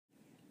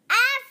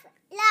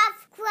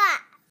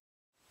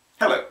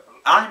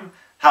I'm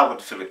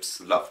Howard Phillips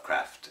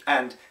Lovecraft,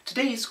 and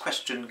today's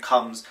question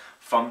comes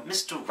from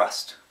Mr.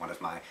 Rust, one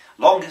of my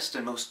longest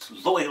and most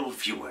loyal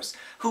viewers,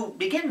 who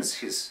begins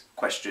his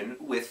question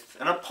with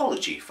an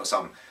apology for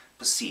some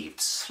perceived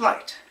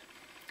slight.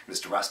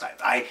 Mr. Rust,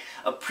 I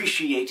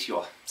appreciate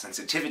your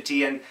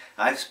sensitivity, and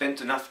I've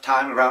spent enough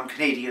time around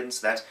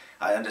Canadians that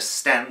I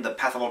understand the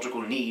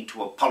pathological need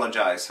to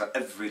apologize for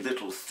every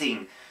little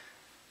thing.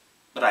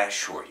 But I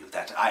assure you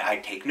that I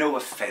take no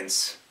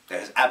offense.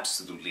 There's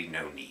absolutely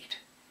no need.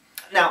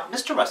 Now,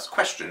 Mr. Rust's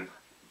question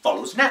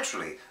follows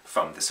naturally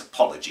from this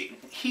apology.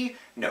 He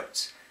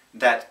notes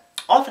that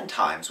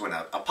oftentimes when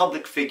a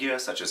public figure,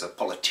 such as a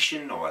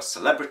politician or a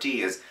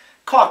celebrity, is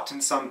caught in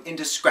some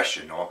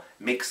indiscretion or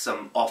makes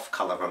some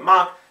off-color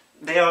remark,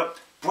 they are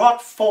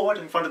brought forward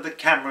in front of the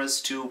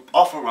cameras to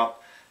offer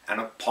up an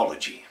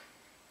apology.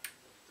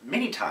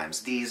 Many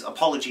times these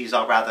apologies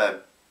are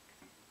rather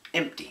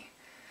empty.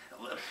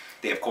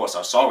 They, of course,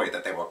 are sorry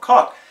that they were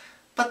caught,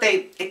 but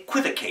they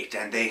equivocate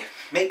and they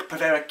make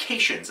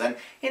prevarications, and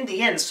in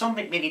the end, so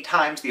many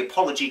times the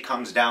apology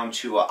comes down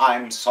to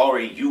I'm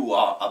sorry you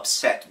are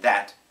upset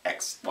that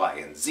X, Y,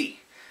 and Z.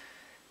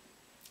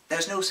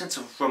 There's no sense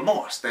of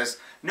remorse, there's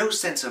no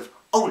sense of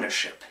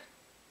ownership,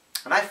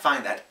 and I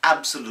find that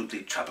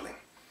absolutely troubling.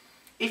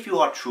 If you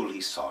are truly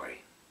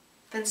sorry,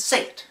 then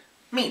say it,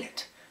 mean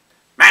it,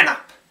 man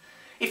up.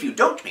 If you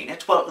don't mean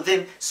it, well,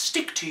 then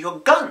stick to your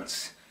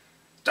guns.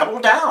 Double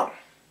down.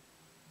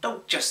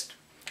 Don't just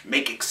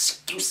make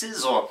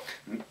excuses or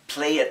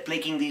play at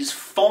making these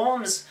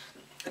forms.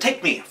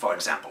 Take me, for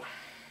example.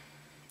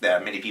 There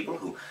are many people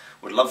who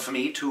would love for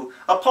me to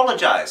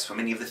apologize for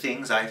many of the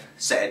things I've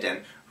said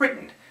and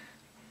written.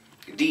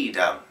 Indeed,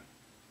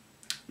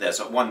 there's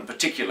one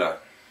particular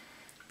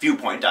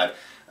viewpoint I've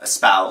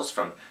espoused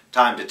from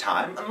time to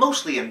time,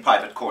 mostly in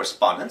private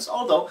correspondence,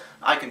 although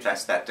I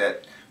confess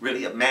that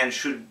really a man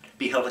should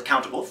be held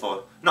accountable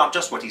for not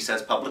just what he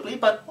says publicly,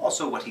 but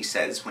also what he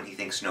says when he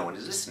thinks no one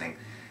is listening.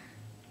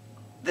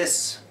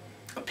 This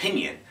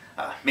opinion,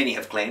 many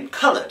have claimed,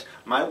 colored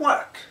my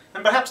work,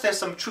 and perhaps there's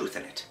some truth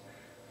in it.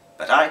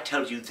 But I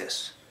tell you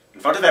this, in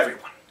front of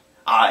everyone,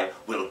 I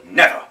will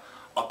never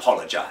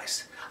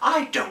apologize.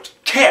 I don't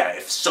care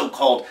if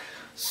so-called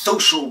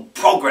social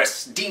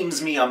progress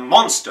deems me a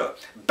monster.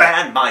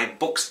 Ban my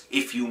books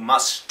if you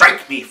must,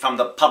 strike me from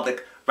the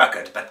public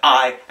record, but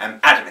I am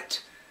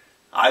adamant.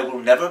 I will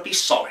never be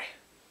sorry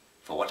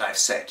for what I've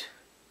said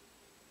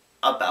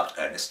about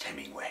Ernest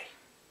Hemingway.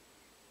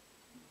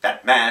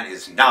 That man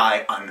is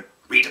nigh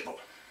unreadable.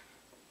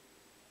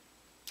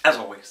 As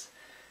always,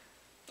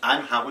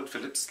 I'm Howard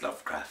Phillips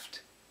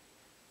Lovecraft.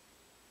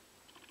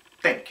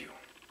 Thank you.